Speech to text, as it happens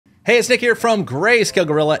Hey, it's Nick here from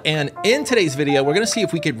Greyscalegorilla, and in today's video, we're gonna see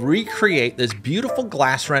if we could recreate this beautiful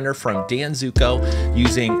glass render from Dan Zuko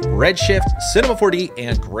using Redshift, Cinema 4D,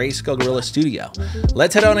 and Greyscalegorilla Studio.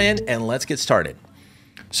 Let's head on in and let's get started.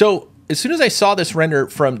 So, as soon as I saw this render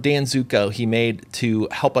from Dan Zuko he made to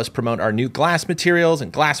help us promote our new glass materials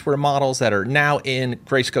and glassware models that are now in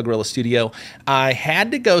Greyscalegorilla Studio, I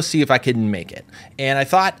had to go see if I could make it. And I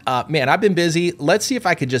thought, man, I've been busy. Let's see if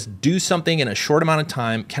I could just do something in a short amount of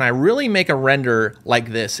time. Can I really make a render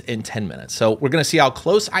like this in 10 minutes? So we're gonna see how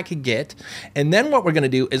close I could get. And then what we're gonna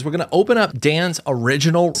do is we're gonna open up Dan's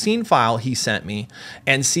original scene file he sent me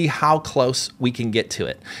and see how close we can get to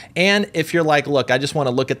it. And if you're like, look, I just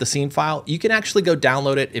wanna look at the scene file, you can actually go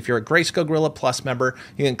download it. If you're a Greyscalegorilla Plus member,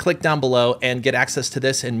 you can click down below and get access to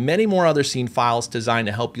this and many more other scene files designed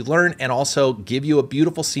to help you learn and also give you a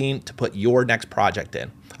beautiful scene to put your next project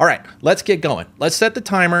in. All right, let's get going. Let's set the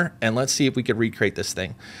timer and let's see if we can recreate this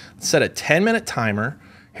thing. Let's set a 10-minute timer.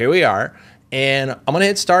 Here we are. And I'm gonna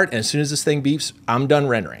hit start, and as soon as this thing beeps, I'm done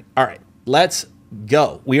rendering. All right, let's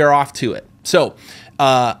go. We are off to it. So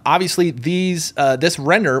obviously this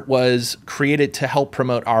render was created to help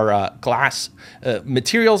promote our glass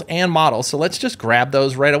materials and models. So let's just grab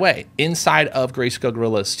those right away. Inside of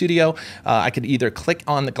Greyscalegorilla Studio, I could either click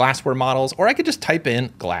on the glassware models or I could just type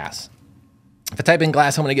in glass. If I type in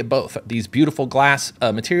glass, I'm gonna get both these beautiful glass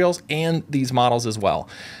materials and these models as well.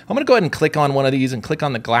 I'm gonna go ahead and click on one of these and click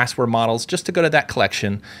on the glassware models just to go to that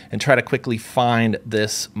collection and try to quickly find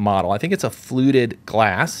this model. I think it's a fluted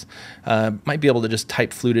glass. Might be able to just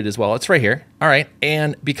type fluted as well. It's right here. All right,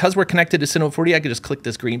 and because we're connected to Cinema 4D, I can just click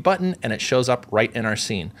this green button and it shows up right in our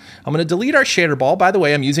scene. I'm gonna delete our shader ball. By the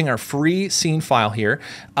way, I'm using our free scene file here.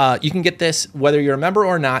 You can get this whether you're a member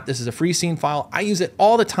or not. This is a free scene file. I use it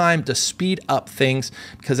all the time to speed up things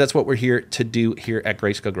because that's what we're here to do here at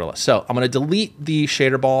Greyscalegorilla. So I'm gonna delete the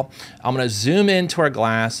shader ball. I'm gonna zoom into our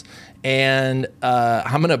glass and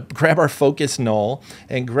I'm gonna grab our focus null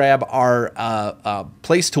and grab our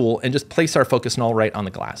place tool and just place our focus null right on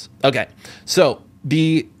the glass. Okay, so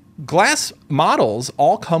the glass models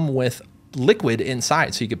all come with liquid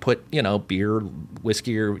inside, so you could put, you know, beer,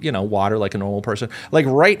 whiskey, or, you know, water like a normal person, like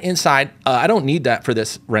right inside. I don't need that for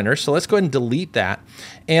this render, so let's go ahead and delete that,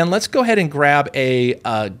 and let's go ahead and grab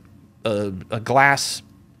a glass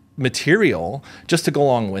material just to go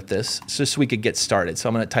along with this, just so we could get started. So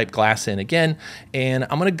I'm going to type glass in again, and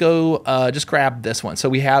I'm going to go just grab this one. So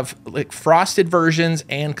we have like frosted versions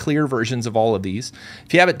and clear versions of all of these.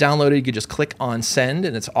 If you have it downloaded, you could just click on send,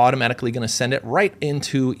 and it's automatically going to send it right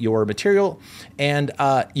into your material, and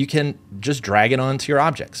you can just drag it onto your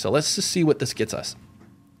object. So let's just see what this gets us.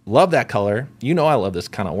 Love that color. You know I love this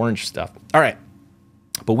kind of orange stuff. All right.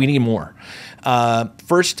 But we need more.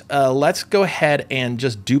 First, let's go ahead and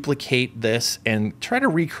just duplicate this and try to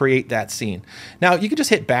recreate that scene. Now, you can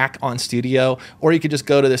just hit back on Studio, or you could just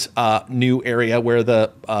go to this new area where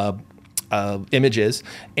the image is,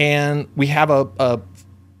 and we have a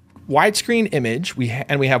widescreen image.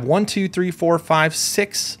 And we have 1, 2, 3, 4, 5,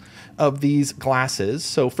 6 of these glasses.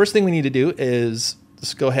 So first thing we need to do is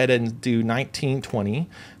just go ahead and do 1920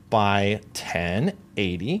 by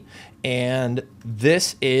 1080. And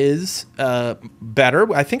this is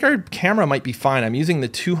better. I think our camera might be fine. I'm using the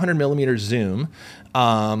 200mm zoom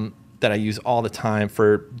that I use all the time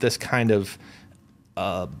for this kind of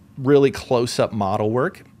really close-up model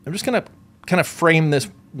work. I'm just gonna kind of frame this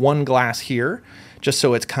one glass here just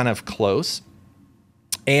so it's kind of close.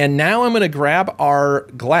 And now I'm gonna grab our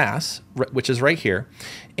glass, which is right here,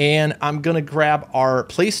 and I'm gonna grab our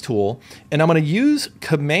place tool, and I'm gonna use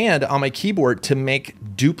Command on my keyboard to make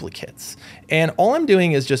duplicates. And all I'm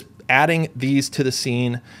doing is just adding these to the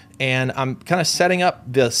scene, and I'm kind of setting up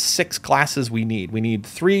the 6 glasses we need. We need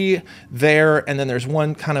 3 there, and then there's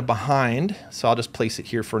one kind of behind, so I'll just place it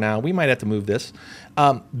here for now. We might have to move this.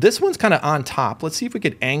 This one's kind of on top. Let's see if we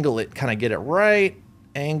could angle it, kind of get it right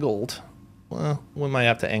angled. Well, we might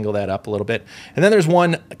have to angle that up a little bit. And then there's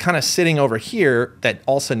one kind of sitting over here that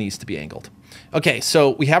also needs to be angled. Okay, so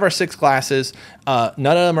we have our 6 glasses. None of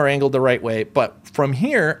them are angled the right way, but from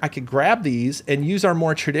here, I could grab these and use our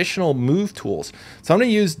more traditional move tools. So I'm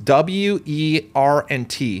gonna use W, E, R, and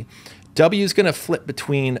T. W is gonna flip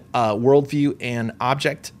between world view and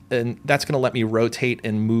object, and that's gonna let me rotate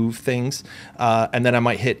and move things. And then I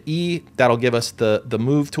might hit E, that'll give us the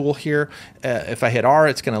move tool here. If I hit R,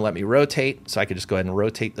 it's gonna let me rotate. So I could just go ahead and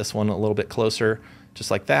rotate this one a little bit closer,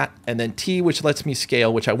 just like that. And then T, which lets me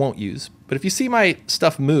scale, which I won't use. But if you see my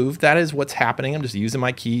stuff move, that is what's happening. I'm just using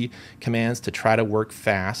my key commands to try to work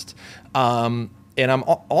fast. And I'm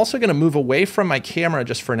also gonna move away from my camera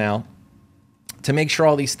just for now. to make sure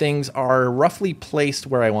all these things are roughly placed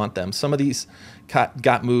where I want them. Some of these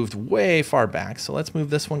got moved way far back, so let's move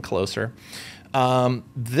this one closer.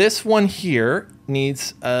 This one here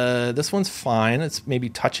needs, this one's fine. It's maybe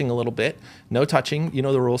touching a little bit. No touching, you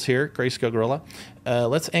know the rules here, Greyscalegorilla.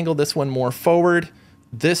 Let's angle this one more forward.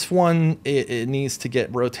 This one, it needs to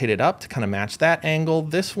get rotated up to kind of match that angle.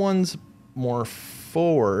 This one's more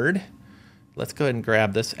forward. Let's go ahead and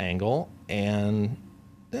grab this angle, and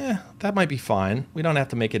that might be fine. We don't have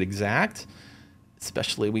to make it exact,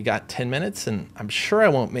 especially we got 10 minutes, and I'm sure I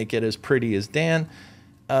won't make it as pretty as Dan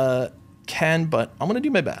can, but I'm gonna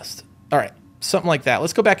do my best. All right, something like that.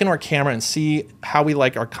 Let's go back into our camera and see how we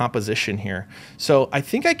like our composition here. So I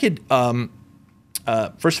think I could,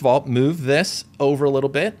 first of all, move this over a little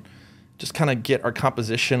bit, just kind of get our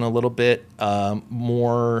composition a little bit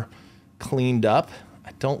more cleaned up.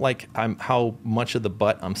 I don't like how much of the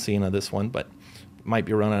butt I'm seeing on this one, but it might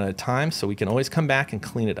be running out of time, so we can always come back and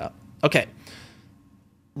clean it up. Okay,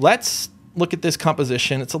 let's look at this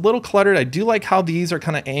composition. It's a little cluttered. I do like how these are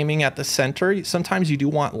kind of aiming at the center. Sometimes you do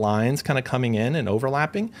want lines kind of coming in and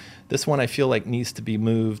overlapping. This one I feel like needs to be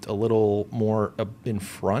moved a little more in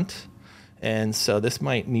front. And so this we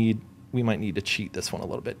might need to cheat this one a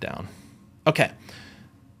little bit down. Okay.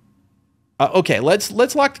 Okay, let's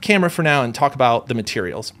lock the camera for now and talk about the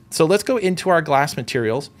materials. So let's go into our glass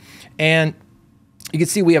materials, and you can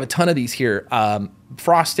see we have a ton of these here,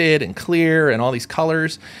 frosted and clear and all these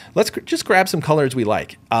colors. Let's just grab some colors we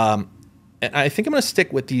like. And I think I'm gonna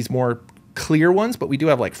stick with these more clear ones, but we do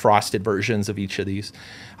have like frosted versions of each of these.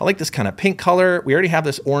 I like this kind of pink color. We already have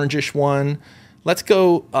this orangish one. Let's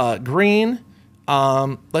go green.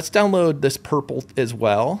 Let's download this purple as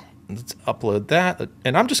well. Let's upload that.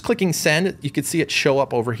 And I'm just clicking send. You can see it show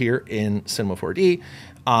up over here in Cinema 4D.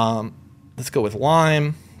 Let's go with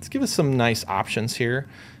lime. Let's give us some nice options here.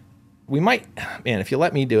 We might, man, if you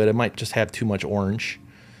let me do it, it might just have too much orange.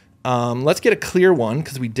 Let's get a clear one,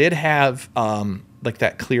 because we did have like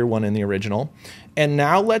that clear one in the original. And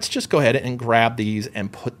now let's just go ahead and grab these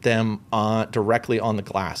and put them directly on the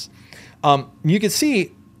glass. You can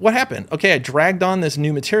see what happened. Okay, I dragged on this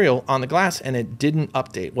new material on the glass and it didn't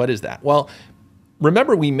update. What is that? Well,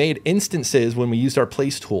 remember we made instances when we used our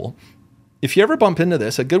place tool. If you ever bump into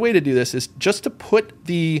this, a good way to do this is just to put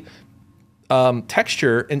the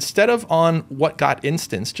texture, instead of on what got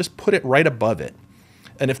instanced, just put it right above it.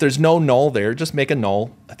 And if there's no null there, just make a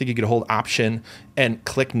null. I think you could hold Option and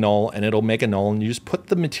click null and it'll make a null, and you just put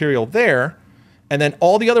the material there, and then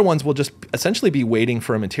all the other ones will just essentially be waiting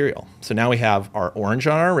for a material. So now we have our orange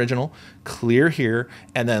on our original, clear here,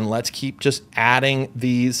 and then let's keep just adding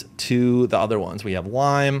these to the other ones. We have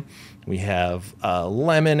lime, we have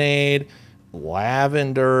lemonade,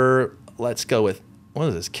 lavender. Let's go with, what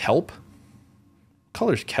is this, kelp?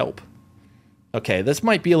 Color's kelp. Okay, this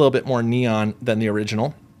might be a little bit more neon than the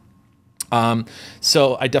original.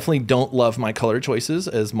 So I definitely don't love my color choices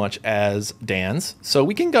as much as Dan's. So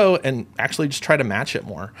we can go and actually just try to match it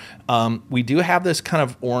more. We do have this kind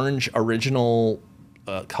of orange original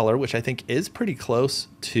color, which I think is pretty close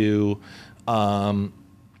to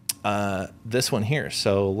this one here.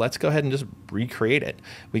 So let's go ahead and just recreate it.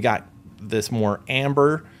 We got this more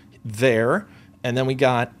amber there, and then we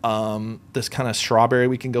got this kind of strawberry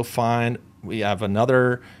we can go find. We have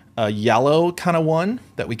another yellow kind of one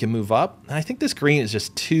that we can move up. And I think this green is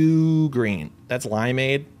just too green. That's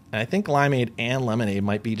limeade. And I think limeade and lemonade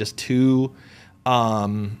might be just too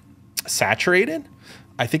saturated.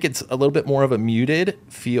 I think it's a little bit more of a muted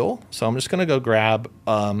feel. So I'm just gonna go grab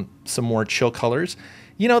some more chill colors.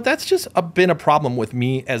 You know, that's just been a problem with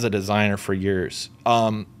me as a designer for years.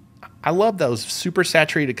 I love those super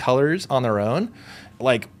saturated colors on their own.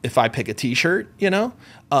 Like if I pick a t-shirt, you know,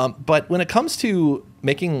 but when it comes to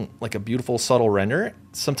making like a beautiful subtle render,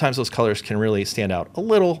 sometimes those colors can really stand out a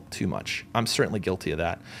little too much. I'm certainly guilty of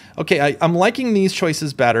that. Okay, I'm liking these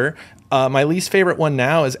choices better. My least favorite one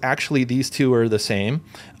now is actually these two are the same.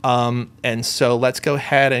 And so let's go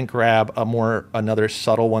ahead and grab another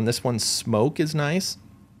subtle one. This one, smoke, is nice.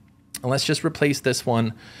 And let's just replace this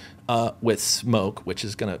one with smoke, which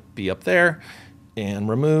is gonna be up there, and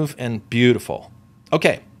remove, and beautiful.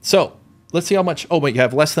 Okay, so let's see how much, oh wait, you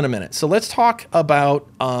have less than a minute. So let's talk about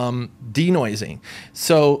denoising.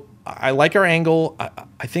 So I like our angle.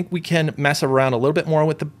 I think we can mess around a little bit more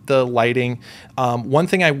with the lighting. One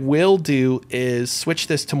thing I will do is switch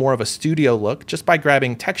this to more of a studio look just by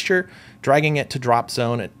grabbing texture, dragging it to drop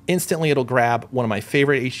zone, and instantly it'll grab one of my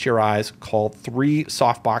favorite HDRIs called 3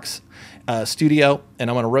 Softbox Studio. And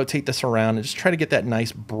I'm gonna rotate this around and just try to get that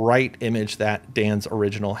nice bright image that Dan's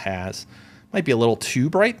original has. Might be a little too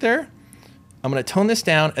bright there. I'm going to tone this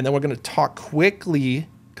down, and then we're going to talk quickly,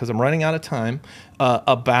 because I'm running out of time,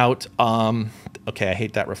 about, okay, I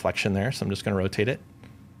hate that reflection there, so I'm just going to rotate it.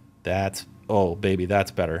 That's, oh, baby,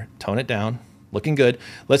 that's better. Tone it down. Looking good.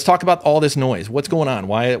 Let's talk about all this noise. What's going on?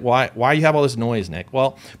 Why you have all this noise, Nick?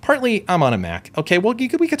 Well, partly I'm on a Mac. Okay, well, we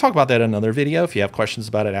could talk about that in another video. If you have questions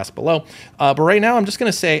about it, ask below. But right now, I'm just going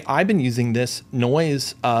to say I've been using this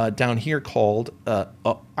noise down here called,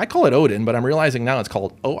 I call it Odin, but I'm realizing now it's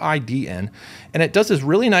called OIDN. And it does this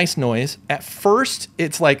really nice noise. At first,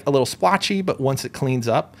 it's like a little splotchy, but once it cleans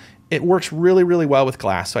up, it works really, really well with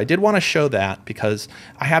glass. So I did want to show that because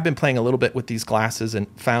I have been playing a little bit with these glasses and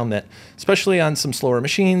found that, especially on some slower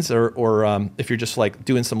machines or if you're just like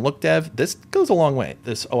doing some look dev, this goes a long way,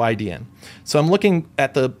 this OIDN. So I'm looking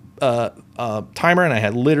at the timer and I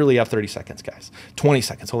literally have 30 seconds, guys. 20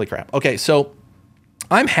 seconds, holy crap. Okay, so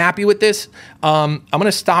I'm happy with this. I'm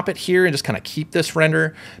gonna stop it here and just kind of keep this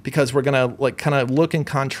render because we're gonna like kind of look and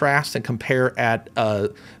contrast and compare at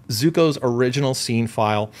Zuko's original scene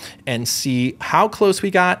file and see how close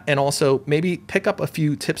we got, and also maybe pick up a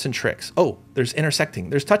few tips and tricks. Oh, there's intersecting,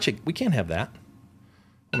 there's touching. We can't have that.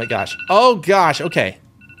 Oh my gosh. Oh gosh, okay.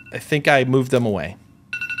 I think I moved them away.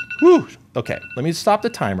 Whew. Okay, let me stop the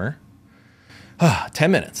timer. 10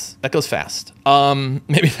 minutes. That goes fast.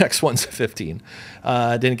 Maybe the next one's 15.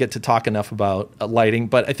 Didn't get to talk enough about lighting,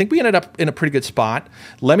 but I think we ended up in a pretty good spot.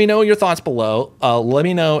 Let me know your thoughts below. Let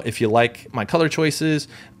me know if you like my color choices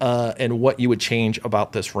and what you would change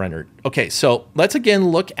about this render. Okay, so let's again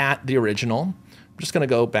look at the original. I'm just going to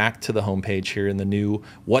go back to the home page here in the new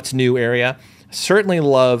What's New area. Certainly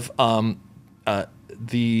love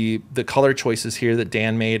the color choices here that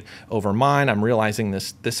Dan made over mine. I'm realizing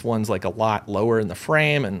this one's like a lot lower in the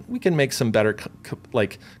frame, and we can make some better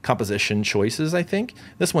like composition choices, I think.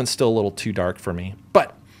 This one's still a little too dark for me,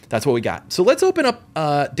 but that's what we got. So let's open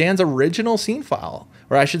up Dan's original scene file,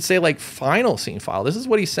 or I should say like final scene file. This is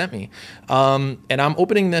what he sent me. And I'm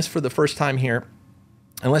opening this for the first time here,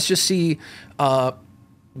 and let's just see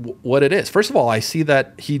what it is. First of all, I see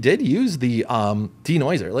that he did use the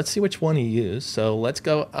denoiser. Let's see which one he used. So let's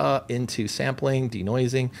go into sampling,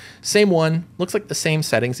 denoising. Same one. Looks like the same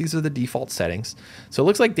settings. These are the default settings. So it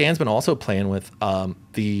looks like Dan's been also playing with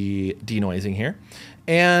the denoising here.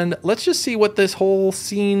 And let's just see what this whole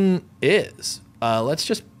scene is. Let's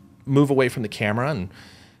just move away from the camera, and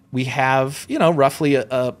we have, you know, roughly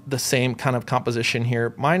the same kind of composition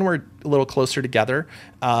here. Mine were a little closer together.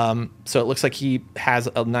 So it looks like he has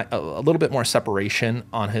a little bit more separation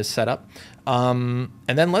on his setup. And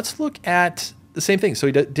then let's look at the same thing. So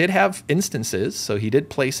he did have instances, so he did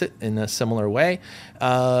place it in a similar way.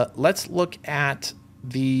 Let's look at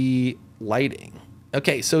the lighting.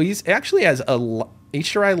 Okay, so he's actually has a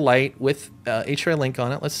HDRI light with HDRI link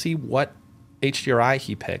on it. Let's see what HDRI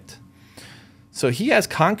he picked. So he has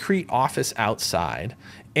concrete office outside,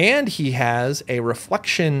 and he has a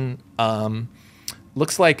reflection,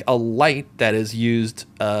 looks like a light that is used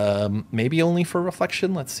maybe only for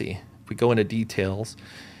reflection. Let's see if we go into details.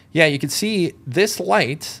 Yeah, you can see this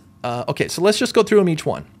light. Okay, so let's just go through them each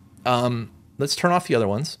one. Let's turn off the other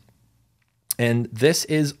ones. And this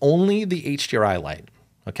is only the HDRI light,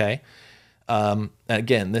 okay?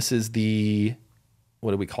 Again, this is the,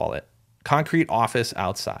 what do we call it? Concrete office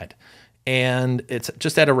outside. And it's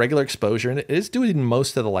just at a regular exposure, and it is doing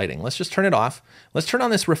most of the lighting. Let's just turn it off. Let's turn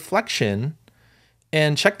on this reflection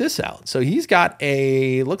and check this out. So he's got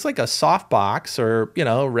a, looks like a softbox or, you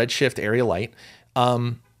know, Redshift area light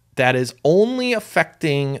that is only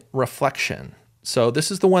affecting reflection. So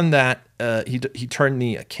this is the one that he turned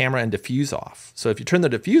the camera and diffuse off. So if you turn the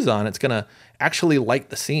diffuse on, it's gonna actually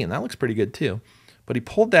light the scene. That looks pretty good too. But he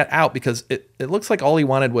pulled that out because it looks like all he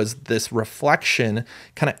wanted was this reflection,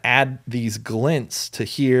 kind of add these glints to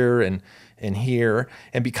here and here.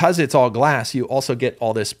 And because it's all glass, you also get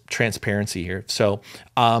all this transparency here. So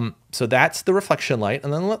so that's the reflection light.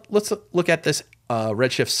 And then let's look at this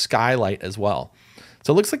Redshift skylight as well.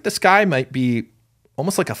 So it looks like the sky might be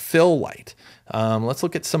almost like a fill light. Let's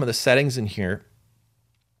look at some of the settings in here.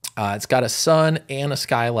 It's got a sun and a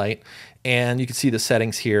skylight, and you can see the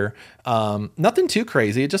settings here. Nothing too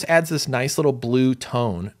crazy. It just adds this nice little blue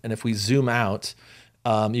tone. And if we zoom out,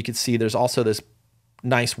 you can see there's also this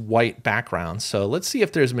nice white background. So let's see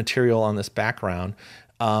if there's material on this background.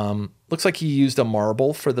 Looks like he used a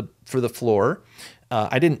marble for the floor.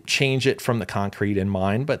 I didn't change it from the concrete in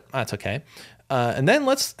mine, but that's okay. And then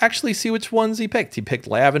let's actually see which ones he picked. He picked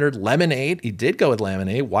lavender, lemonade. He did go with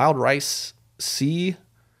lemonade, wild rice, sea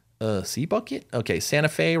bucket. Okay, Santa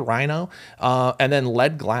Fe, rhino, and then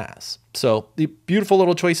lead glass. So the beautiful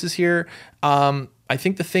little choices here. I I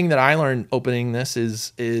think the thing that I learned opening this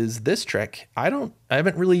is this trick. I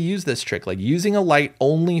haven't really used this trick, like using a light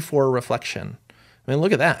only for reflection. I mean,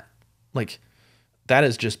 look at that. Like that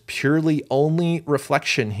is just purely only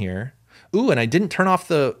reflection here. Ooh, and I didn't turn off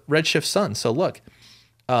the Redshift sun. So look,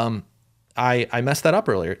 I messed that up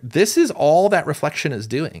earlier. This is all that reflection is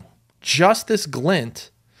doing, just this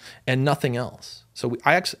glint and nothing else. So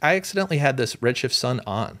I accidentally had this Redshift sun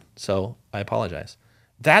on, so I apologize.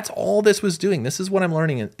 That's all this was doing. This is what I'm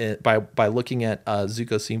learning by looking at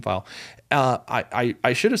Zuko's scene file.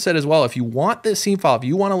 I should have said as well, if you want this scene file, if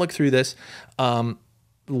you want to look through this,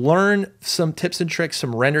 learn some tips and tricks,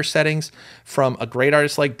 some render settings from a great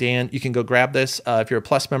artist like Dan, you can go grab this. If you're a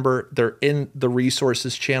Plus member, they're in the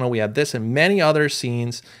resources channel. We have this and many other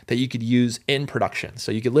scenes that you could use in production.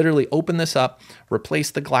 So you could literally open this up,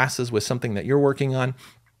 replace the glasses with something that you're working on.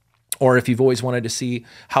 Or if you've always wanted to see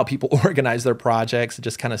how people organize their projects,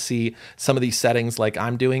 just kind of see some of these settings like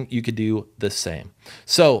I'm doing, you could do the same.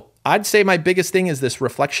 So I'd say my biggest thing is this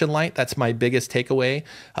reflection light. That's my biggest takeaway.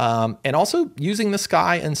 And also using the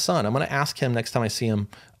sky and sun. I'm going to ask him next time I see him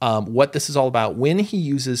what this is all about when he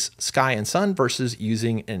uses sky and sun versus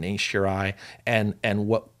using an HDRI and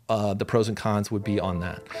what the pros and cons would be on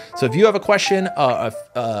that. So if you have a question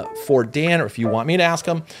for Dan, or if you want me to ask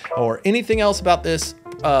him, or anything else about this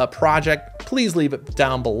project, please leave it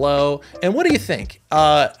down below. And what do you think?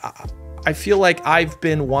 I feel like I've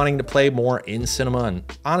been wanting to play more in cinema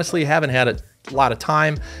and honestly haven't had a lot of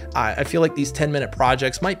time. I feel like these 10-minute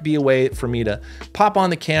projects might be a way for me to pop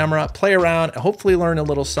on the camera, play around, and hopefully learn a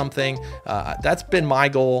little something. That's been my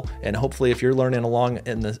goal, and hopefully if you're learning along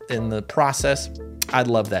in the process, I'd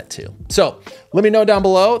love that too. So let me know down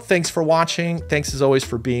below. Thanks for watching. Thanks as always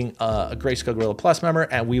for being a Greyscalegorilla Plus member,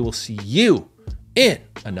 and we will see you in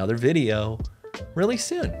another video really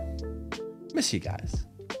soon. Miss you guys.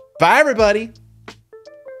 Bye, everybody.